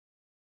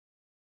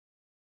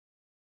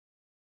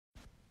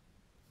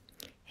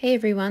Hey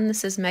everyone,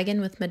 this is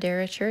Megan with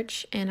Madera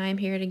Church, and I'm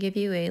here to give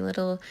you a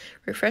little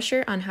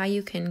refresher on how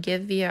you can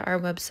give via our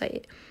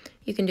website.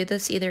 You can do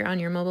this either on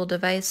your mobile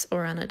device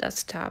or on a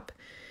desktop.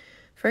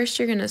 First,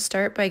 you're going to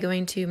start by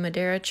going to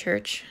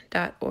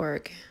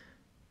maderachurch.org.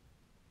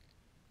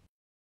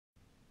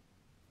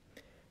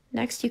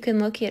 Next, you can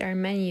locate our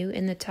menu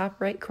in the top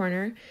right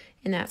corner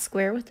in that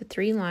square with the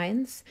 3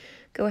 lines.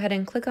 Go ahead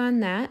and click on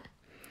that,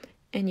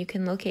 and you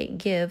can locate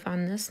Give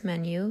on this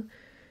menu,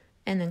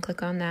 and then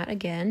click on that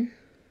again.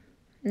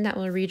 And that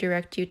will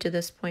redirect you to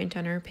this point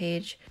on our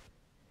page.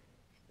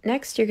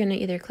 Next, you're going to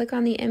either click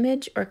on the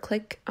image or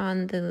click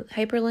on the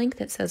hyperlink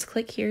that says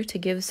click here to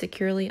give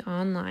securely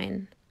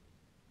online.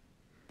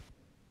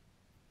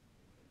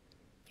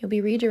 You'll be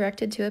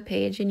redirected to a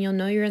page and you'll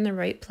know you're in the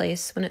right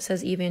place when it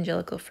says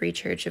Evangelical Free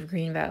Church of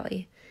Green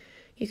Valley.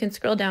 You can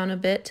scroll down a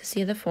bit to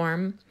see the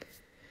form.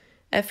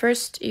 At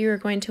first, you're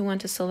going to want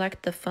to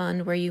select the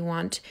fund where you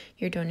want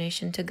your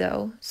donation to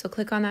go. So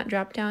click on that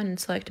drop down and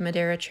select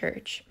Madera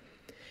Church.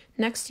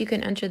 Next, you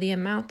can enter the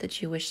amount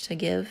that you wish to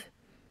give.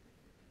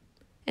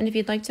 And if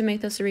you'd like to make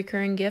this a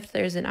recurring gift,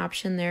 there's an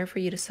option there for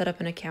you to set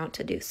up an account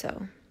to do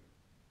so.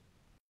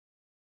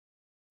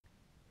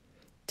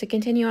 To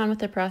continue on with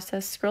the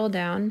process, scroll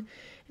down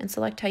and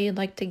select how you'd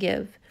like to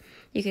give.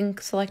 You can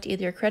select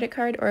either a credit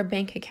card or a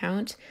bank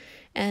account,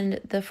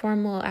 and the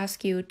form will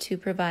ask you to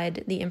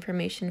provide the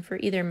information for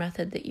either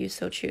method that you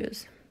so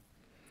choose.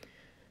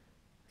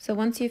 So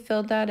once you've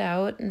filled that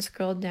out and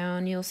scrolled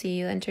down, you'll see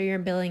you enter your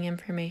billing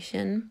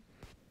information.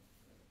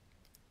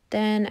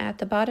 Then at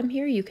the bottom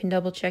here, you can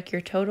double check your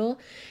total,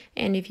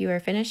 and if you are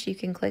finished, you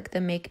can click the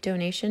Make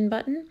Donation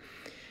button,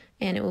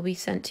 and it will be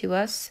sent to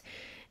us.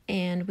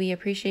 And we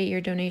appreciate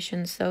your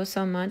donations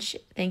so much.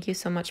 Thank you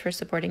so much for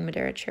supporting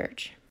Madera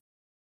Church.